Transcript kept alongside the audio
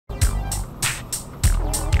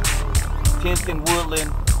10th and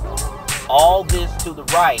Woodland, all this to the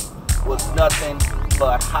right was nothing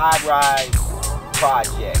but high-rise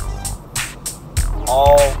projects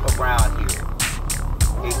all around here.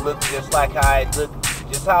 It looked just like how it looked,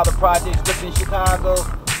 just how the projects look in Chicago.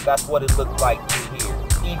 That's what it looked like through here.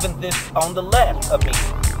 Even this on the left of me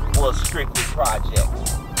was strictly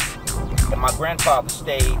projects. And my grandfather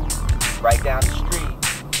stayed right down the street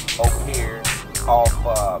over here off,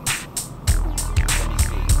 let me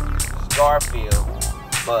see, Garfield,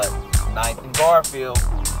 but 9th and Garfield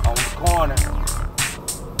on the corner.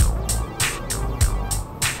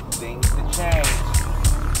 Things to change.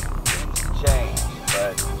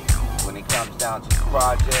 But when it comes down to the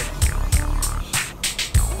projects,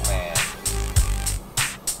 man,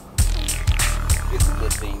 it's a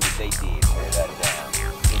good thing that they did tear that down.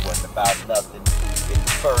 It wasn't about nothing in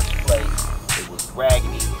the first place. It was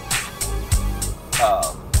raggedy.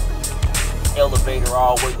 Elevator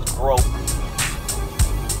always broke.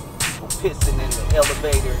 People pissing in the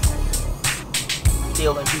elevator,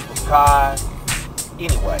 stealing people's cars.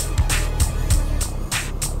 Anyway,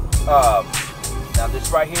 now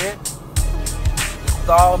this right here, this is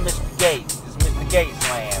all Mr. Gates. This is Mr. Gates'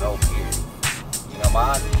 land over here. You know,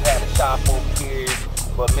 my auntie had a shop over here,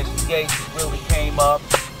 but Mr. Gates really came up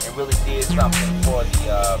and really did something for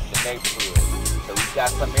the neighborhood. So we got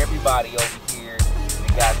some everybody over here, and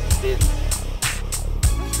we got some business,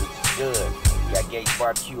 which is good. You got Gates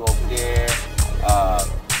Barbecue over there.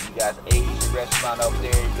 You got an Asian restaurant over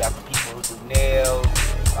there. You got some people who do nails.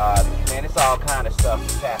 Man, it's all kind of stuff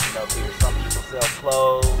that's happening over here. Some people sell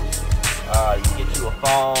clothes. You get you a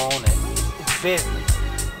phone, and it's business.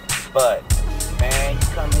 But man, you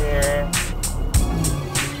come here,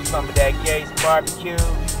 get you some of that Gates Barbecue.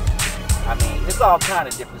 I mean, there's all kind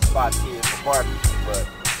of different spots here for barbecue, but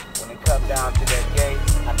when it comes down to that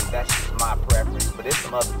Gates, I mean, that's just my preference. But there's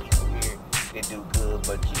some other people here that do good,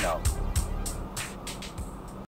 but you know,